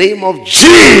 In the name of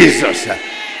Jesus.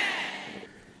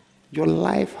 Your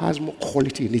life has more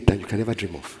quality in it than you can ever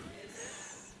dream of.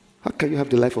 How can you have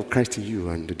the life of Christ in you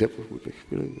and the devil will be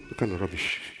kind of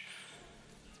rubbish?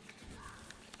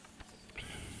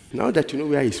 Now that you know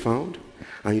where he's found,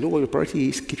 and you know what your priority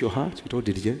is, keep your heart with all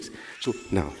diligence. So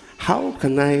now, how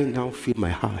can I now fill my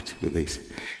heart with this?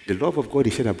 The love of God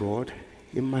is shed abroad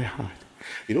in my heart.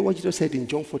 You know what Jesus said in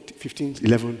John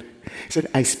 15:11? He said,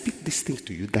 I speak these things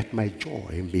to you that my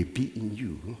joy may be in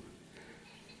you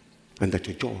and that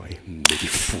your joy may be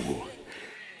full.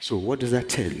 So what does that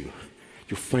tell you?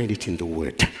 You find it in the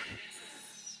word.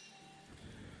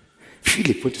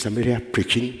 Philip went to Samaria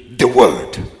preaching the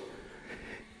word.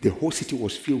 The whole city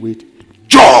was filled with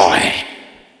joy.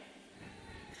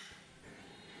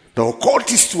 The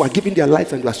occultists who are giving their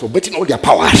lives and who are submitting all their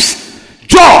powers.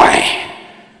 Joy.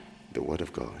 The word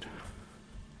of God.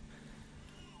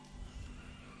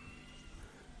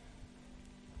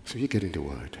 So you get in the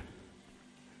word.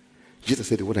 Jesus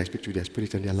said, the word I speak to you, their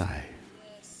spirit and their life.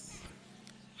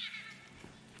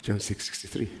 John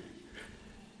 6:63.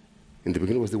 In the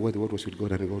beginning was the word was with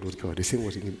God, and the word was God. The same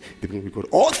was in the beginning with God.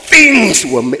 All things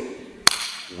were made.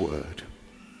 Word.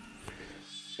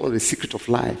 One of the secrets of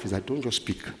life is that don't just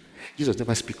speak. Jesus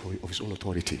never speaks of his own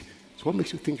authority. So what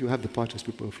makes you think you have the power to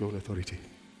speak of your own authority?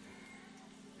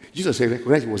 Jesus said,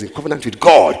 recognized he was in covenant with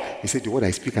God. He said, the word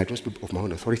I speak, I don't speak of my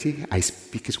own authority. I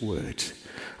speak his words.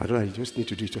 I don't know, I just need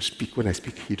to do is just speak. When I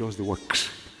speak, he does the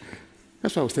works.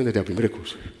 That's why I was saying that there will be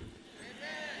miracles.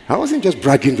 I wasn't just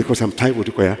bragging because I'm tired with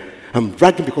the choir. I'm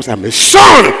bragging because I'm a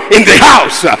son in the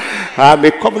house. I'm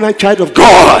a covenant child of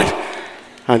God.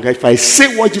 And if I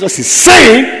say what Jesus is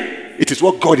saying, it is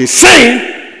what God is saying.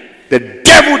 The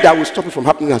devil that will stop it from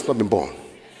happening has not been born.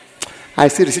 I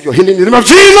say, receive your healing in the name of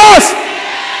Jesus.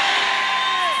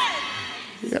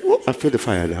 Yeah, oh, I feel the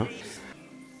fire now.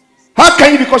 How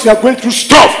can you, because you are going through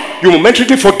stuff, you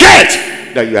momentarily forget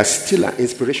that you are still an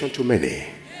inspiration to many?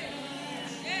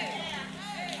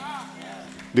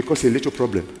 Because a little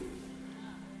problem.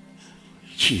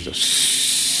 Jesus.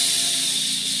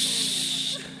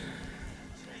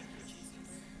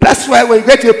 That's why when you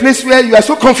get to a place where you are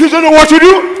so confused, don't know what to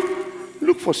do,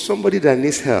 look for somebody that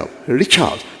needs help. Reach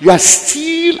out. You are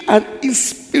still an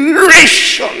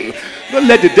inspiration. Don't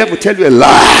let the devil tell you a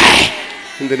lie.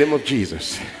 In the name of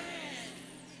Jesus.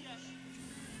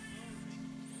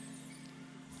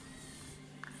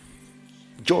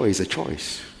 Joy is a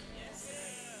choice.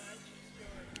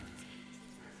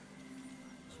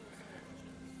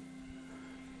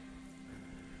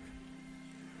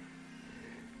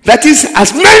 That is,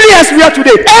 as many as we are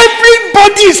today,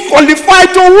 everybody is qualified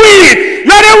to win.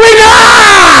 You are a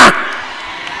winner!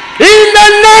 In the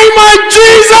name of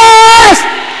Jesus!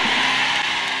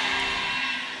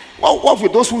 Well, what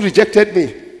with those who rejected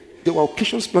me? There were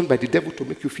occasions planned by the devil to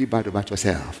make you feel bad about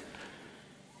yourself.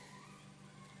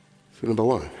 So number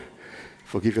one,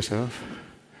 forgive yourself.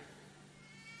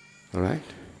 All right?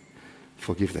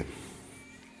 Forgive them.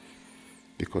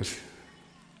 Because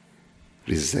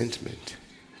resentment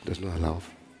does not allow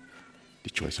the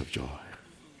choice of joy.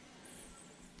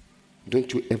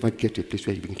 Don't you ever get to a place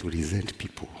where you begin to resent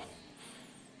people.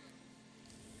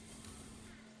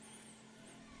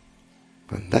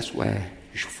 And that's why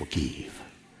you should forgive.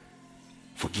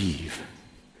 Forgive.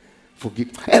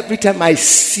 Forgive. Every time I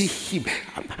see him,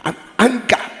 I'm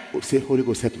anger. I'll say, Holy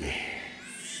Ghost, help me.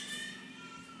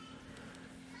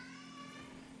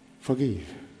 Forgive.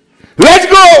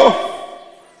 Let go.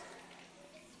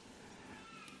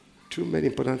 Too many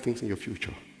important things in your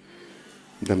future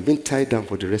than being tied down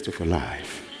for the rest of your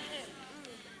life.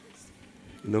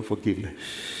 No forgiveness.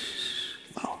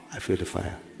 Wow, I feel the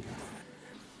fire.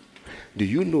 Do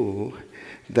you know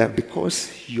that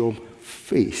because your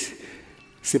face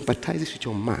sympathizes with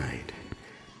your mind,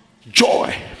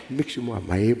 joy makes you more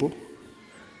amiable,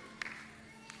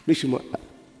 makes you more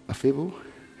affable,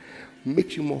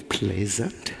 makes you more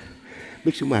pleasant,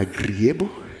 makes you more agreeable?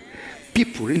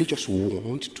 People really just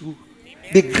want to,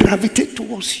 they gravitate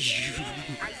towards you.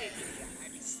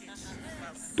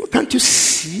 Can't you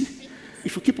see?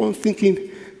 If you keep on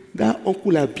thinking, that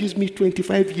uncle abused me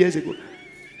 25 years ago,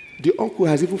 the uncle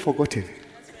has even forgotten.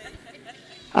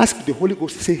 Ask the Holy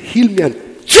Ghost to say, heal me and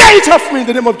tear it off me in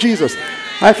the name of Jesus.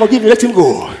 I forgive you, let him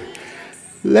go.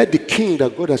 Let the king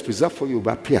that God has preserved for you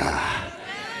appear.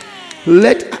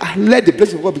 Let the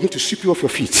blessing of God begin to sweep you off your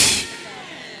feet.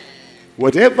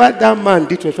 Whatever that man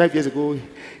did 25 years ago,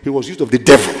 he was used of the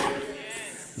devil.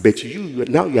 But you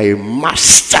are a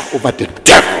master over the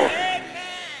devil.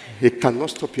 He cannot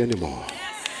stop you anymore.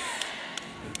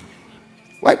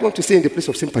 Why do you want to stay in the place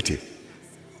of sympathy?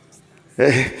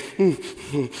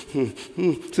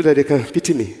 So that they can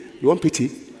pity me. You want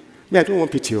pity? Me, I don't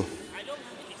want pity.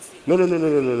 No.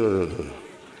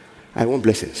 I want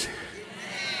blessings.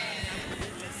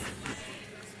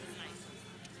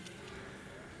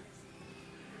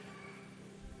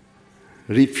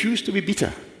 Refuse to be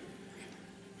bitter.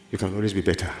 You can always be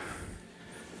better.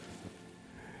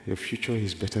 Your future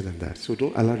is better than that. So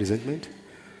don't allow resentment.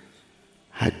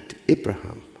 Had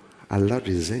Abraham allowed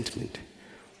resentment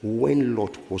when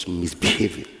Lot was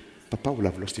misbehaving, Papa would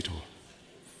have lost it all.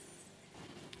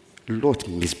 Lot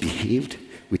misbehaved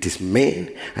with his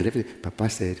men and everything. Papa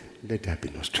said, let there be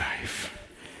no strife.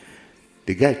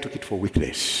 The guy took it for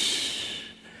weakness.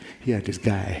 Here, this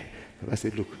guy, Papa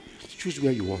said, look, choose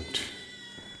where you want.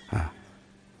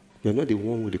 You're not the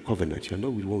one with the covenant. You're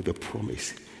not the one with the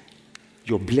promise.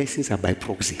 Your blessings are by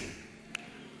proxy.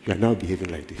 You are now behaving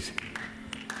like this.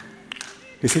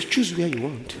 He says, choose where you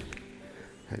want.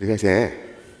 And the guy said,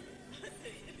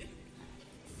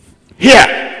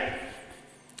 here!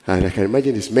 And I can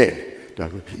imagine this man.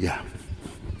 Yeah.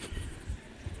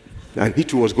 And he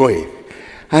too was going.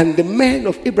 And the men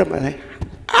of Abraham are like,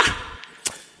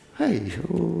 hey,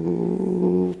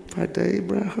 oh, Father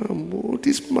Abraham, oh,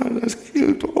 this man has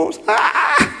killed us.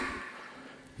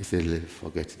 He said,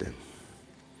 forget them.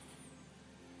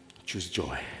 Choose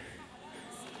joy.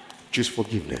 Choose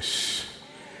forgiveness.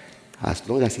 As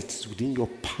long as it is within your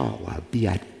power, be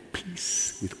at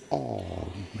peace with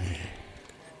all men.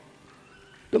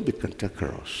 Don't be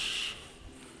cantankerous.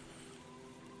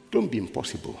 Don't be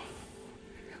impossible.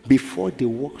 Before they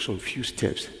walk some few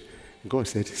steps, God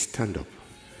said, stand up.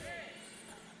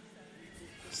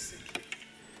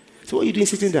 So what are you doing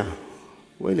sitting down?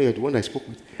 When the one I spoke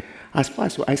with, as far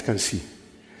as your eyes can see,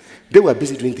 they were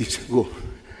busy doing this. Go.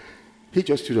 He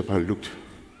just stood up and looked.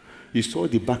 He saw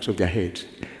the backs of their heads,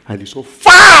 and he saw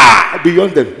far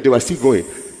beyond them. They were still going.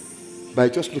 By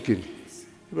just looking,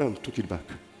 Abraham took it back.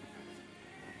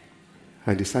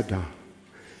 And they sat down.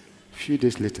 A few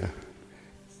days later,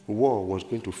 war was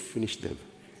going to finish them.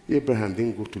 Abraham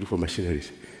didn't go to look for machineries.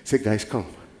 He said, guys, come.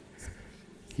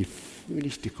 He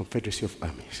finished the confederacy of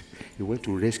armies. He went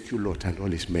to rescue Lot and all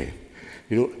his men.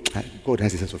 God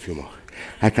has a sense of humor.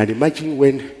 I can imagine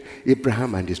when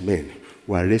Abraham and his men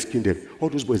were rescuing them, all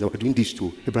those boys that were doing this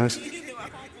to Abraham,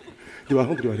 they were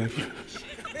hungry. They were like,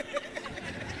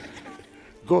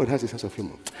 God has a sense of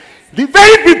humor. The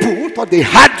very people who thought they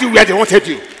had you where they wanted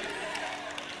you.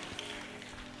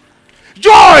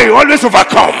 Joy always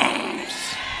overcomes.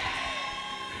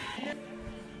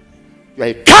 You are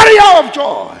a carrier of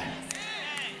joy.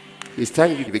 It's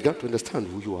time you begin to understand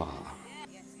who you are.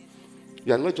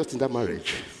 You are not just in that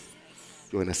marriage.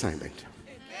 You are an assignment.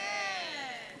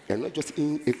 You are not just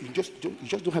in. You just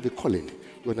don't have a calling.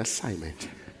 You are an assignment.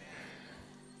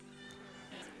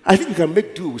 I think you can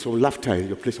make do with some laughter in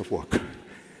your place of work.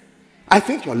 I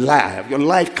think your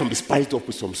life can be spiced up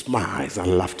with some smiles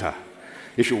and laughter.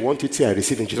 If you want it, say, I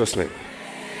receive in Jesus' name.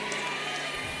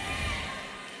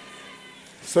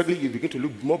 Suddenly you begin to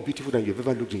look more beautiful than you've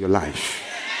ever looked in your life.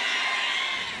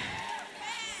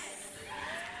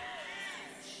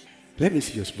 Let me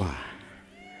see your smile.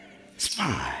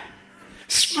 Smile.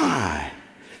 Smile.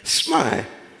 Smile.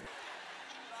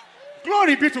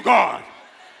 Glory be to God.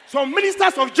 Some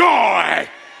ministers of joy.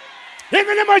 In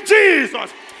the name of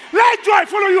Jesus. Let joy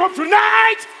follow you up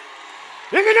tonight.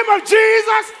 In the name of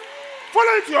Jesus.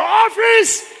 Follow you to your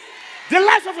office. The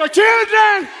lives of your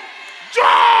children.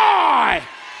 Joy.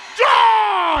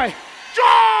 Joy.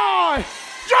 Joy.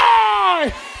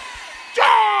 Joy.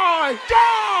 Joy.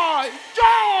 Joy.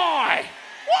 Joy.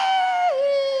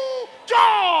 Woo!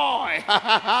 Joy.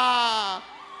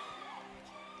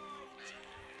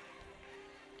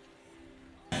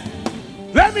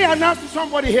 Let me announce to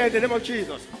somebody here in the name of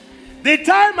Jesus. The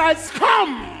time has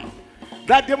come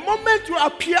that the moment you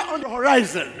appear on the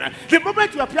horizon, the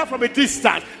moment you appear from a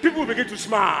distance, people will begin to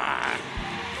smile.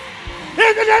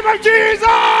 In the name of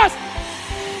Jesus,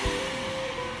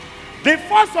 the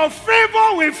force of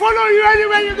favor will follow you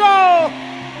anywhere you go.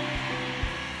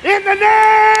 In the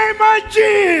name of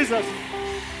Jesus.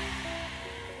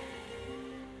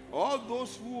 All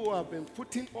those who have been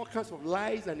putting all kinds of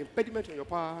lies and impediments on your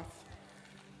path,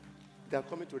 they are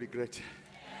coming to regret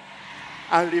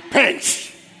and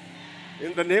repent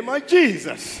in the name of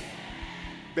Jesus.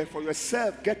 But for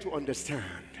yourself, get to understand,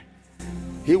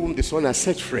 he whom the Son has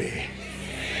set free.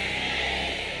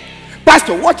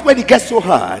 Pastor, watch when it gets so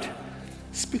hard.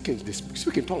 Speak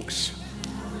in tongues.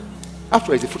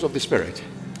 After it's the fruit of the Spirit.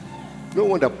 No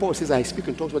wonder Paul says, I speak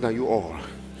in tongues more than you all.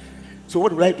 So what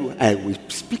do? I will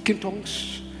speak in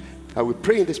tongues. I will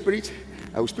pray in the Spirit.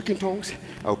 I will speak in tongues.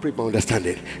 I will pray by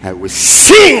understanding. I will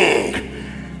sing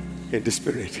in the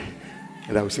Spirit.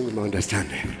 And I will sing with my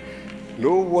understanding.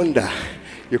 No wonder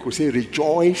you could say,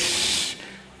 rejoice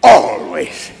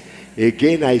always.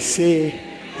 Again I say,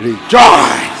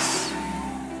 rejoice.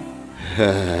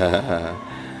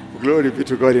 Glory be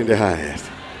to God in the highest.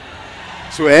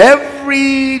 So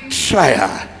every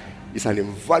trial is an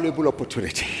invaluable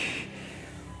opportunity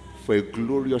for a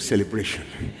glorious celebration,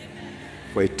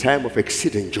 for a time of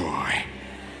exceeding joy.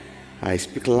 I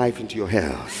speak life into your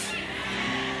health.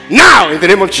 Now, in the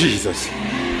name of Jesus,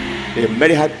 a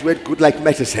many had dwelt good like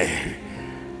medicine.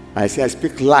 I say I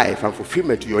speak life and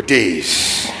fulfillment to your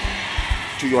days,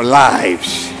 to your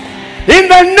lives. In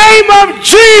the name of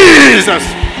Jesus.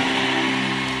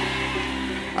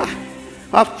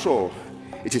 After all,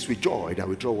 it is with joy that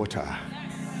we draw water.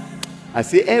 I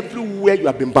say everywhere you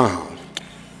have been bound,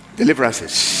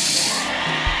 deliverances.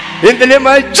 In the name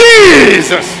of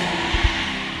Jesus.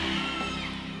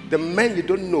 The men you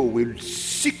don't know will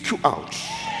seek you out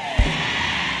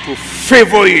to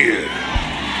favor you.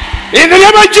 In the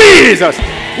name of Jesus.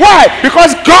 Why?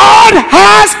 Because God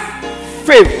has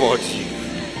favored you.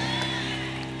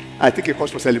 I think it calls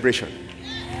for celebration.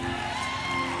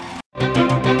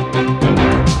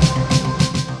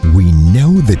 We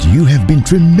know that you have been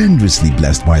tremendously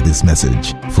blessed by this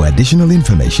message. For additional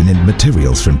information and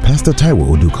materials from Pastor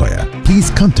Taiwo Odukoya,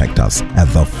 please contact us at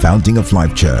the Fountain of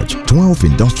Life Church, 12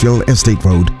 Industrial Estate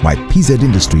Road by PZ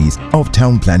Industries of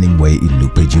Town Planning Way in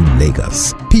Lupeju,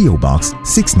 Lagos. P.O. Box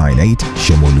 698,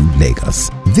 Shomolu, Lagos.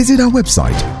 Visit our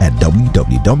website at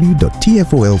www.tfolc.org.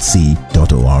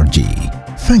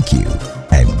 Thank you,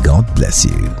 and God bless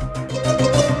you.